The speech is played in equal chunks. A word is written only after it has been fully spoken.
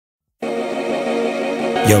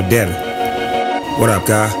Yo, Devin. What up,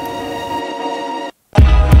 guy?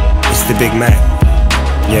 It's the Big Mac.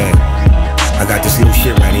 Yeah. I got this new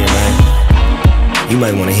shit right here, man. You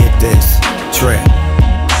might wanna hit this. Trap.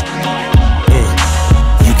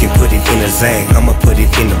 You can put it in a zag, I'ma put it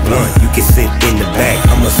in the blunt. You can sit in the back,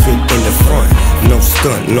 I'ma sit in the front. No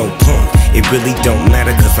stunt, no punk. It really don't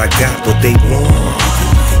matter cause I got what they want.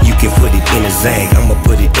 You can put it in a zag, I'ma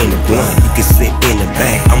put it in the blunt. You can sit in the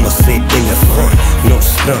back, I'ma sit in the front. No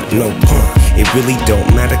stunt, no punk. It really don't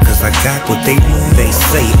matter cause I got what they want. They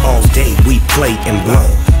say all day we play and blow.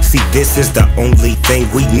 See, this is the only thing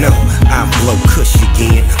we know. I blow kush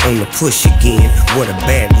again, on the push again. What a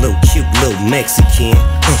bad little cute little Mexican.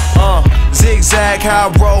 Zigzag how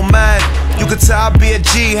I roll mine. You can tell I be a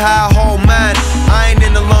G how I hold mine. I ain't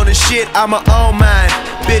in the loan of shit, I'm a own mine.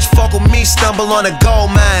 Bitch fuck with me, stumble on a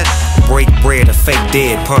gold mine. Break bread, a fake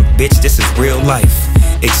dead punk, bitch, this is real life.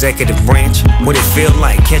 Executive branch, what it feel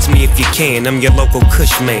like? Catch me if you can, I'm your local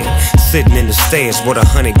kush man. Sitting in the stairs with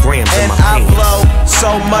 100 grams in my pants. And I blow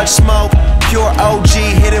so much smoke, pure OG,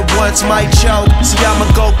 hit it once, might choke. See, I'ma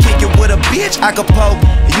go kick it with a bitch I can poke.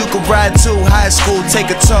 You can ride to high school,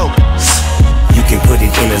 take a toke. You can put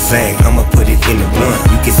it in a zag, I'ma put it in the blunt.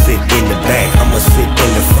 You can sit in the back, I'ma sit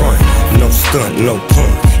in the front. No stunt, no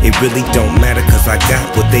punk. It really don't matter cause I got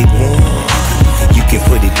what they want. You can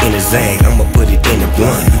put it in a zag, I'ma put it in the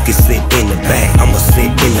blunt. You can sit in the back, I'ma sit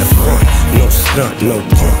in the front. No stunt, no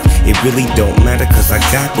punk. It really don't matter cause I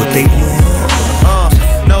got what they want.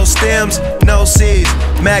 No stems, no seeds.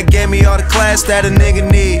 Mac gave me all the class that a nigga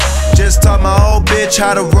need. Just taught my old bitch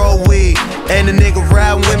how to roll weed. And the nigga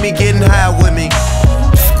riding with me, getting high with me.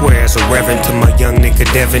 Square as a reverend to my young nigga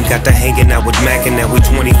Devin. Got the hanging out with Mac and now we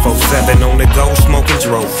 24/7 on the go, smoking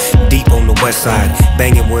dro. Deep on the west side,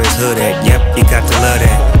 banging where his hood at. Yep, you got to love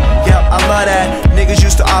that. Yep, I love that. Niggas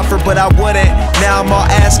used to offer but I wouldn't. Now I'm all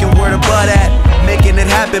asking where the butt at. Making it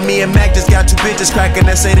happen, me and Mac just got two bitches cracking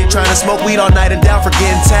that say they tryna smoke weed all night and down for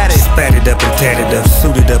getting tatted. Spatted up and tatted up,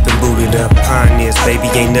 suited up and booted up. Pioneers, baby,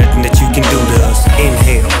 ain't nothing that you can do to us.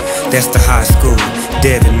 Inhale, that's the high school.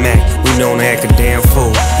 Devin, Mac, we known to act a damn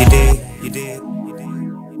fool. You dig? You dig?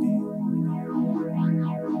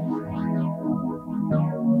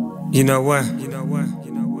 You know what? You know what?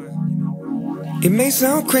 You know what? It may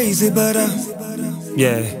sound crazy, but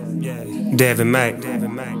yeah. Devin, Mac.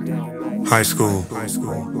 High school.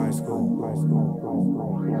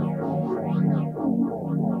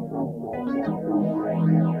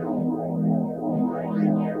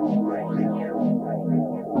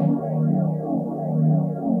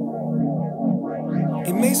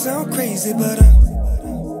 It may sound crazy, but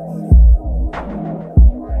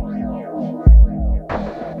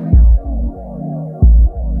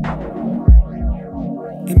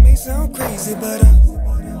it may sound crazy, but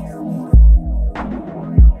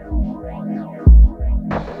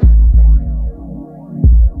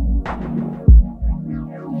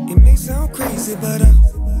it may sound crazy, but